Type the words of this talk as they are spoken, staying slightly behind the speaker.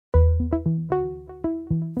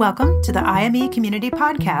Welcome to the IME Community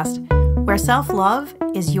Podcast, where self-love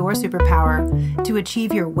is your superpower to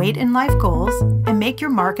achieve your weight and life goals and make your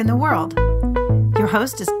mark in the world. Your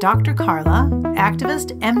host is Dr. Carla,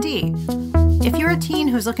 activist, MD. If you're a teen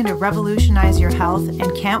who's looking to revolutionize your health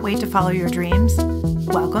and can't wait to follow your dreams,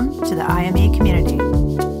 welcome to the IME Community.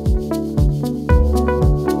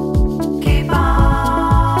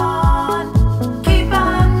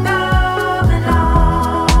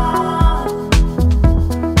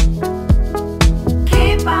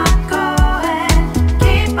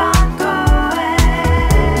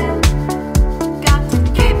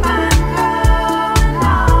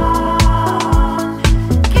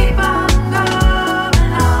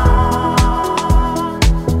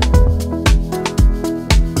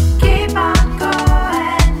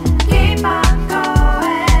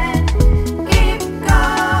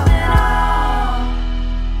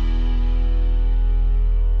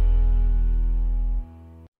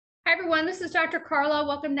 Dr. Carla.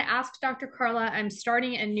 Welcome to Ask Dr. Carla. I'm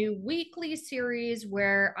starting a new weekly series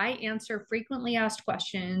where I answer frequently asked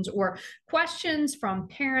questions or questions from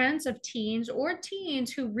parents of teens or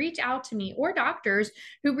teens who reach out to me or doctors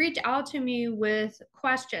who reach out to me with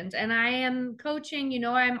questions. And I am coaching,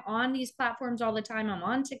 I'm on these platforms all the time. I'm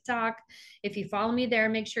on TikTok. If you follow me there,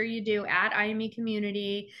 make sure you do at IME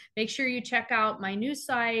Community. Make sure you check out my new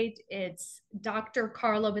site. It's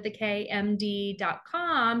drcarla.com,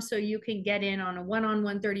 so you can get in on a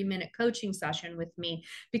one-on-one 30-minute coaching session with me,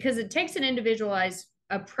 because it takes an individualized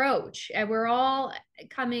approach and we're all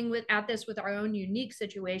coming at this with our own unique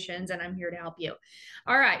situations, and I'm here to help you.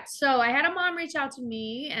 All right, so I had a mom reach out to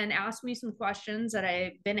me and ask me some questions that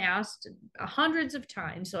I've been asked hundreds of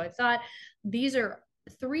times. So I thought these are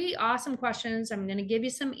 3 awesome questions. I'm going to give you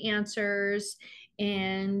some answers.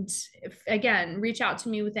 And again, reach out to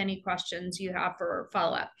me with any questions you have for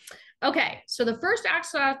follow-up. Okay, so the first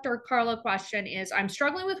Ask Dr. Carla question is, I'm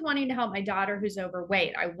struggling with wanting to help my daughter who's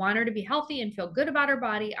overweight. I want her to be healthy and feel good about her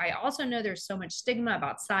body. I also know there's so much stigma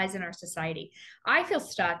about size in our society. I feel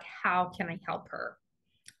stuck. How can I help her?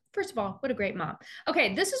 First of all, what a great mom.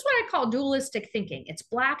 Okay, this is what I call dualistic thinking. It's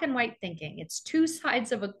black and white thinking. It's 2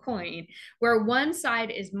 sides of a coin, where one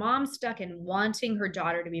side is mom stuck in wanting her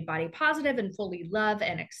daughter to be body positive and fully love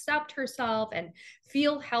and accept herself and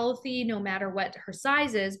feel healthy no matter what her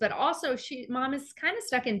size is. But also mom is kind of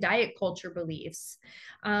stuck in diet culture beliefs,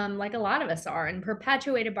 like a lot of us are, and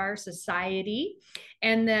perpetuated by our society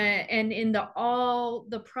and in all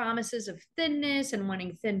the promises of thinness and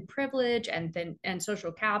wanting thin privilege and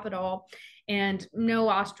social capital and no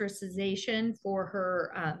ostracization for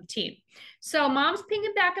her teen. So mom's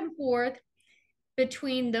pinging back and forth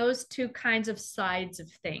between those 2 kinds of sides of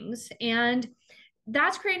things, and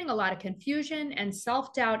that's creating a lot of confusion and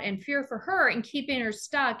self-doubt and fear for her and keeping her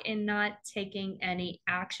stuck in not taking any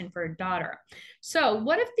action for her daughter. So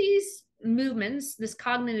what if these movements, this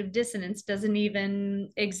cognitive dissonance, doesn't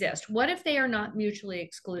even exist? What if they are not mutually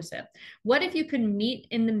exclusive? What if you can meet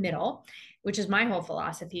in the middle, which is my whole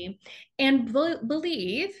philosophy, and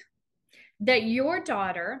believe that your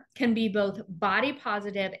daughter can be both body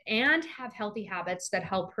positive and have healthy habits that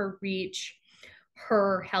help her reach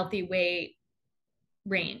her healthy weight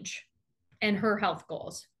range and her health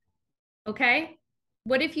goals? Okay?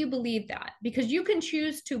 What if you believe that? Because you can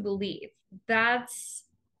choose to believe. That's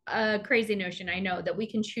a crazy notion. I know that we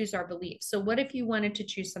can choose our beliefs. So what if you wanted to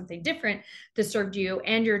choose something different that served you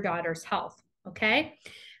and your daughter's health? Okay.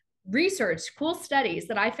 Research, cool studies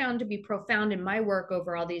that I found to be profound in my work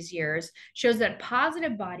over all these years shows that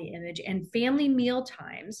positive body image and family meal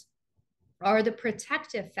times are the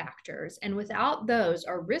protective factors. And without those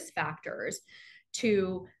are risk factors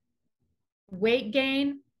to weight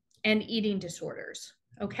gain and eating disorders.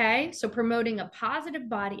 Okay, so promoting a positive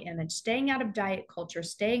body image, staying out of diet culture,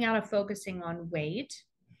 staying out of focusing on weight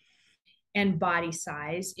and body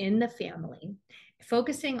size in the family,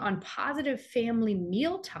 focusing on positive family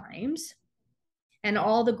meal times and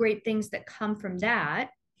all the great things that come from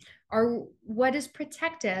that are what is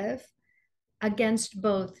protective against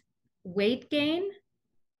both weight gain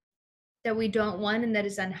that we don't want and that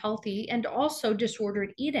is unhealthy, and also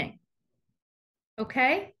disordered eating.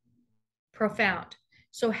 Okay, profound.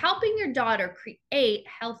 So helping your daughter create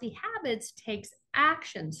healthy habits takes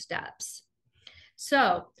action steps.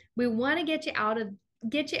 So we want to get you out of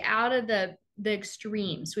the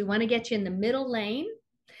extremes. We want to get you in the middle lane,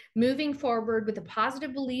 moving forward with a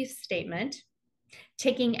positive belief statement,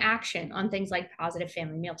 taking action on things like positive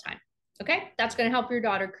family mealtime. Okay, that's going to help your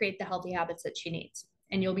daughter create the healthy habits that she needs,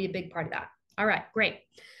 and you'll be a big part of that. All right, great.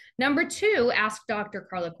 Number 2, ask Dr.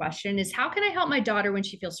 Carla question is, how can I help my daughter when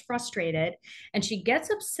she feels frustrated and she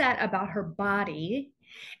gets upset about her body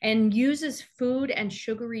and uses food and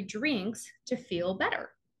sugary drinks to feel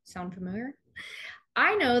better. Sound familiar?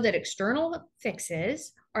 I know that external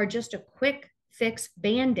fixes are just a quick fix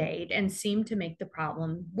band-aid and seem to make the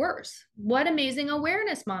problem worse. What amazing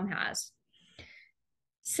awareness mom has.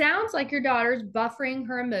 Sounds like your daughter's buffering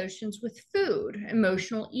her emotions with food.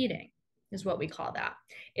 Emotional eating is what we call that.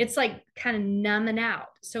 It's like kind of numbing out.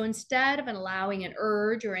 So instead of allowing an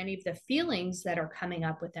urge or any of the feelings that are coming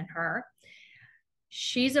up within her,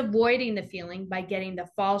 she's avoiding the feeling by getting the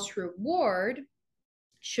false reward,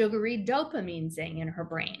 sugary dopamine zing in her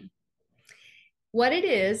brain. What it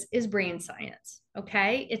is brain science,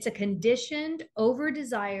 okay? It's a conditioned over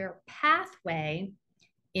desire pathway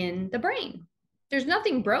in the brain. There's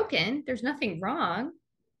nothing broken, there's nothing wrong.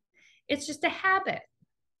 It's just a habit.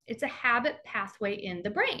 It's a habit pathway in the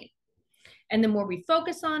brain. And the more we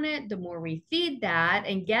focus on it, the more we feed that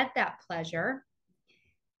and get that pleasure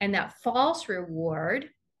and that false reward,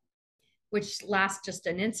 which lasts just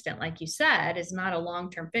an instant, like you said, is not a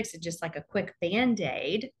long-term fix. It's just like a quick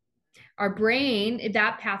band-aid. Our brain,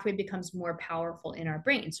 that pathway becomes more powerful in our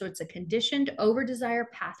brain. So it's a conditioned over desire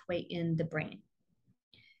pathway in the brain.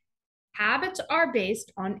 Habits are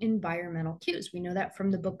based on environmental cues. We know that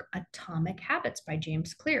from the book Atomic Habits by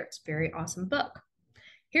James Clear. It's a very awesome book.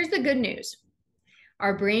 Here's the good news.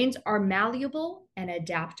 Our brains are malleable and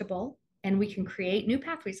adaptable, and we can create new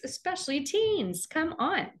pathways, especially teens. Come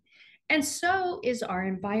on. And so is our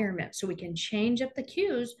environment. So we can change up the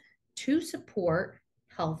cues to support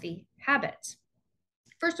healthy habits.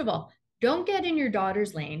 First of all, don't get in your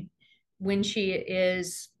daughter's lane when she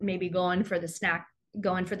is maybe going for the snacks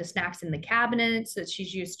in the cabinets that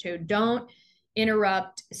she's used to. Don't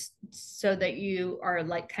interrupt so that you are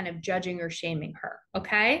like kind of judging or shaming her,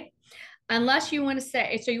 okay? Unless you want to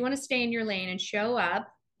say, so you want to stay in your lane and show up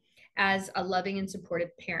as a loving and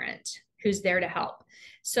supportive parent who's there to help.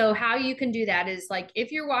 So how you can do that is like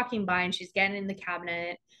if you're walking by and she's getting in the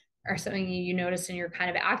cabinet or something you notice and you're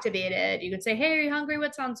kind of activated, you could say, hey, are you hungry?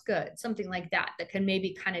 What sounds good? Something like that can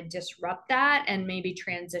maybe kind of disrupt that and maybe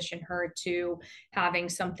transition her to having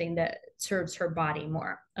something that serves her body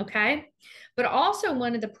more. Okay. But also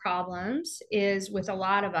one of the problems is with a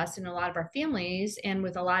lot of us and a lot of our families and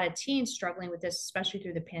with a lot of teens struggling with this, especially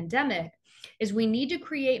through the pandemic, is we need to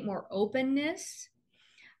create more openness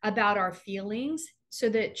about our feelings so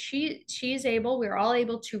that we're all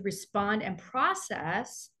able to respond and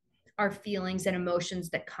process our feelings and emotions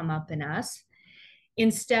that come up in us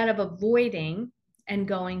instead of avoiding and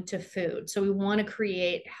going to food. So we want to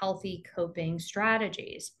create healthy coping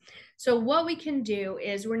strategies. So what we can do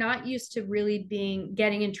is we're not used to really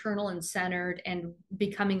getting internal and centered and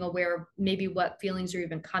becoming aware of maybe what feelings are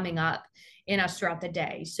even coming up in us throughout the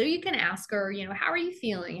day. So you can ask her, how are you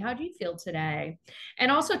feeling? How do you feel today?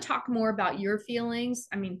 And also talk more about your feelings.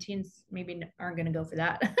 I mean, teens maybe aren't going to go for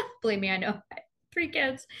that. Believe me, I know. 3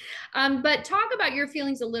 kids. But talk about your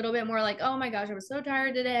feelings a little bit more like, oh my gosh, I was so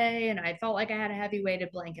tired today and I felt like I had a heavy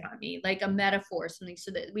weighted blanket on me, like a metaphor, something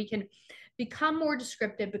so that we can become more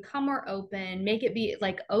descriptive, become more open, make it be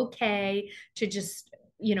like, okay, to just,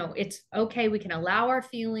 it's okay. We can allow our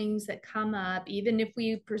feelings that come up, even if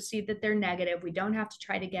we perceive that they're negative. We don't have to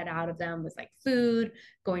try to get out of them with like food,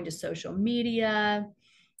 going to social media,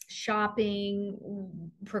 shopping,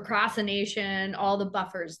 procrastination, all the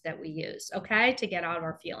buffers that we use, okay, to get out of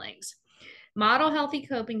our feelings. Model healthy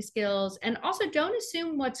coping skills, and also don't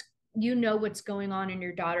assume what's going on in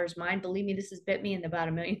your daughter's mind. Believe me, this has bit me in the butt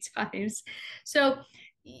a million times. So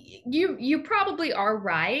you probably are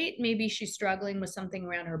right. Maybe she's struggling with something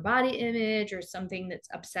around her body image or something that's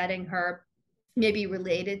upsetting her, maybe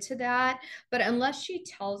related to that. But unless she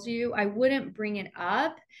tells you, I wouldn't bring it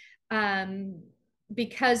up.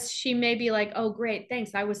 Because she may be like, oh, great,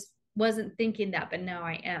 thanks. I wasn't thinking that, but now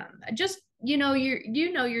I am. Just,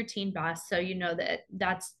 your teen boss. So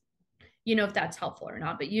that's if that's helpful or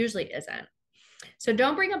not, but usually isn't. So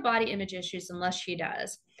don't bring up body image issues unless she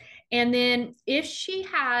does. And then if she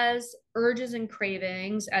has urges and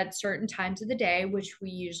cravings at certain times of the day, which we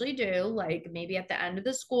usually do, like maybe at the end of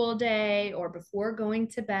the school day or before going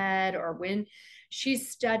to bed or when she's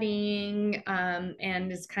studying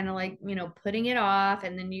and is kind of like, putting it off.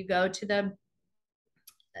 And then you go to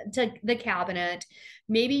to the cabinet.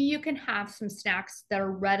 Maybe you can have some snacks that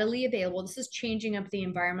are readily available. This is changing up the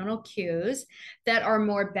environmental cues that are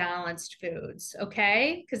more balanced foods.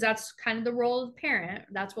 Okay. Because that's kind of the role of the parent.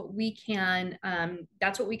 That's what we can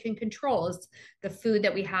control is the food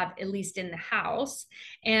that we have, at least in the house.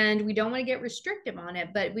 And we don't want to get restrictive on it,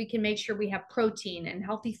 but we can make sure we have protein and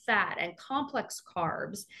healthy fat and complex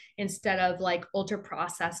carbs instead of like ultra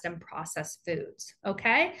processed and processed foods.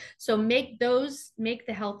 Okay. So make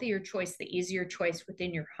the healthier choice the easier choice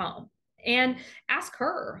within your home. And ask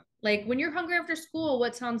her, like, when you're hungry after school,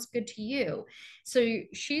 what sounds good to you? So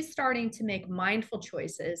she's starting to make mindful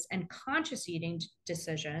choices and conscious eating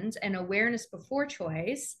decisions and awareness before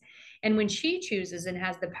choice. And when she chooses and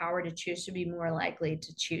has the power to choose, to be more likely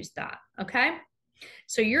to choose that. Okay.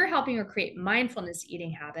 So you're helping her create mindfulness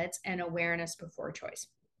eating habits and awareness before choice.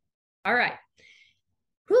 All right.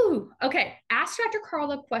 Whew. Okay. Ask Dr.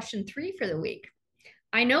 Carla question 3 for the week.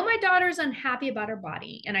 I know my daughter is unhappy about her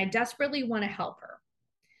body and I desperately want to help her,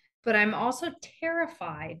 but I'm also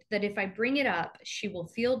terrified that if I bring it up, she will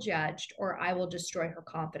feel judged or I will destroy her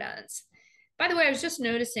confidence. By the way, I was just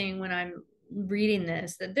noticing when I'm reading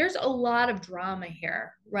this that there's a lot of drama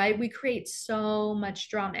here, right? We create so much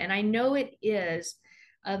drama. And I know it is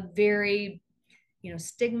a very,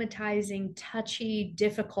 stigmatizing, touchy,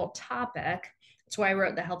 difficult topic. That's why I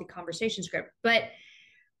wrote the healthy conversation script. But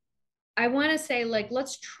I want to say, like,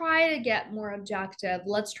 let's try to get more objective.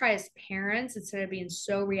 Let's try as parents, instead of being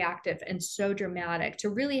so reactive and so dramatic, to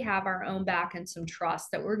really have our own back and some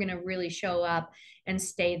trust that we're going to really show up and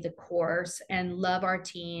stay the course and love our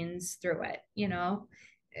teens through it.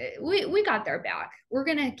 We got their back. We're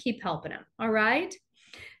going to keep helping them. All right.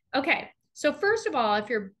 Okay. So first of all, if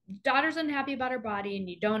your daughter's unhappy about her body and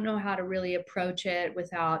you don't know how to really approach it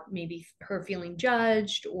without maybe her feeling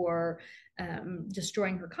judged or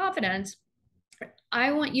destroying her confidence,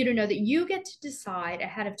 I want you to know that you get to decide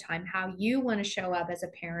ahead of time how you want to show up as a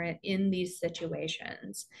parent in these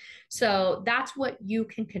situations. So that's what you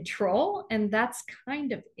can control, and that's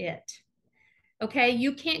kind of it. Okay,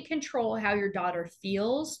 you can't control how your daughter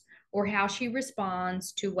feels or how she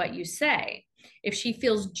responds to what you say. If she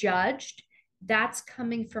feels judged, that's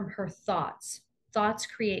coming from her thoughts. Thoughts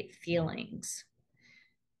create feelings,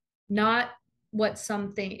 not what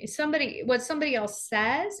somebody else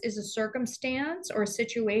says is a circumstance or a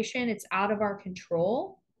situation. It's out of our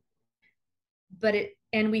control,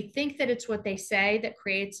 and we think that it's what they say that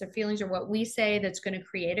creates the feelings, or what we say that's going to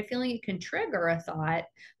create a feeling. It can trigger a thought,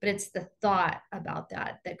 but it's the thought about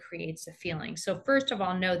that creates a feeling. So first of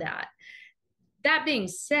all, know that. That being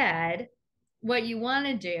said, what you want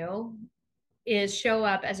to do is show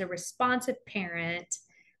up as a responsive parent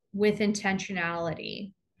with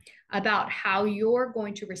intentionality about how you're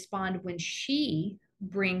going to respond when she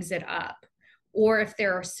brings it up, or if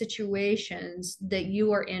there are situations that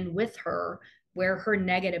you are in with her where her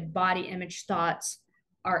negative body image thoughts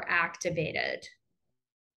are activated.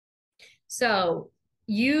 So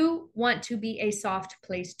you want to be a soft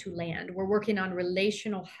place to land. We're working on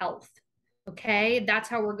relational health. Okay, that's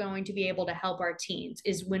how we're going to be able to help our teens,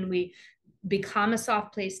 is when we become a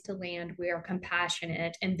soft place to land, we are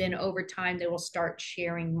compassionate, and then over time they will start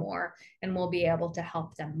sharing more and we'll be able to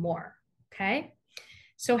help them more. Okay,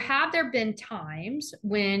 so have there been times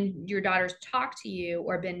when your daughter's talked to you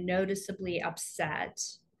or been noticeably upset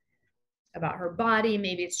about her body?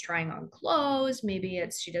 Maybe it's trying on clothes, maybe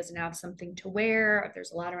it's she doesn't have something to wear, if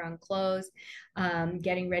there's a lot around clothes,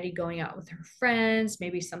 getting ready, going out with her friends,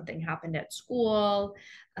 maybe something happened at school.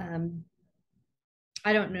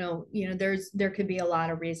 I don't know, there could be a lot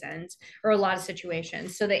of reasons or a lot of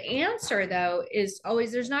situations. So the answer, though, is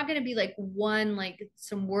always, there's not going to be like one, like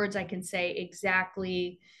some words I can say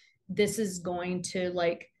exactly, this is going to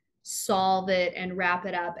like solve it and wrap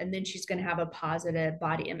it up, and then she's going to have a positive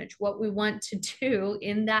body image. What we want to do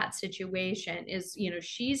in that situation is,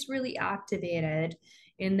 she's really activated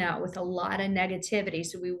in that with a lot of negativity.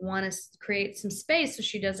 So we want to create some space so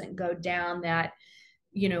she doesn't go down that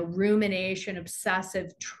rumination,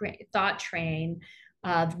 obsessive thought train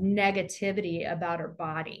of negativity about her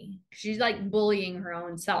body. She's like bullying her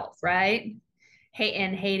own self, right?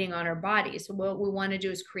 And hating on her body. So what we want to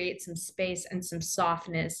do is create some space and some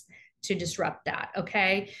softness to disrupt that.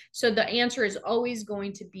 Okay. So the answer is always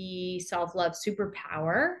going to be self-love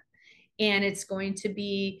superpower. And it's going to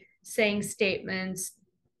be saying statements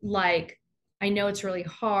like, I know it's really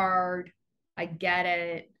hard. I get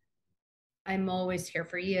it. I'm always here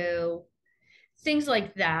for you. Things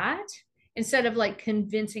like that, instead of like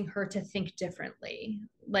convincing her to think differently.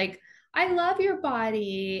 Like, I love your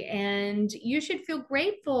body and you should feel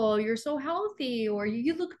grateful. You're so healthy, or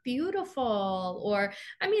you look beautiful. Or,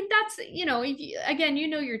 I mean, that's, if you, again,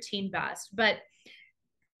 your teen best, but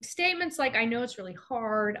statements like, I know it's really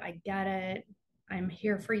hard. I get it. I'm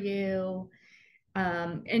here for you.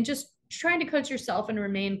 And just trying to coach yourself and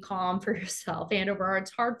remain calm for yourself and overall.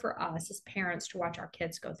 It's hard for us as parents to watch our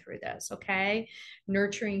kids go through this. Okay.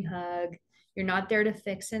 Nurturing hug. You're not there to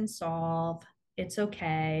fix and solve. It's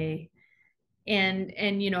okay. And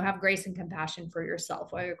have grace and compassion for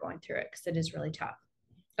yourself while you're going through it, because it is really tough.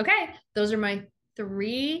 Okay. Those are my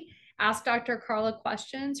 3 Ask Dr. Carla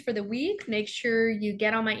questions for the week. Make sure you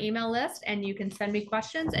get on my email list and you can send me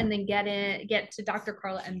questions, and then get to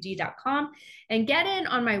drcarlamd.com and get in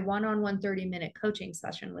on my one-on-one 30-minute coaching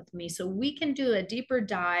session with me so we can do a deeper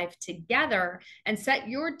dive together and set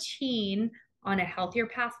your teen on a healthier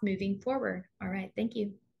path moving forward. All right. Thank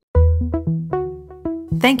you.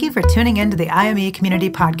 Thank you for tuning into the IME Community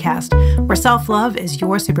Podcast, where self-love is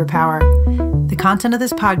your superpower. The content of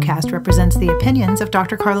this podcast represents the opinions of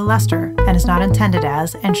Dr. Carla Lester and is not intended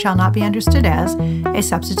as, and shall not be understood as, a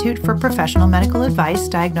substitute for professional medical advice,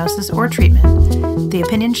 diagnosis, or treatment. The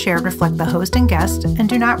opinions shared reflect the host and guest and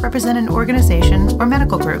do not represent an organization or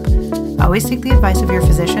medical group. Always seek the advice of your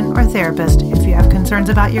physician or therapist if you have concerns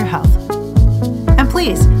about your health. And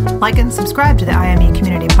please, like and subscribe to the IME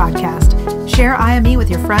Community Podcast. Share IME with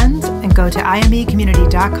your friends and go to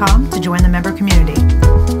imecommunity.com to join the member community.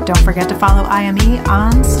 Don't forget to follow IME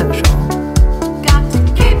on social.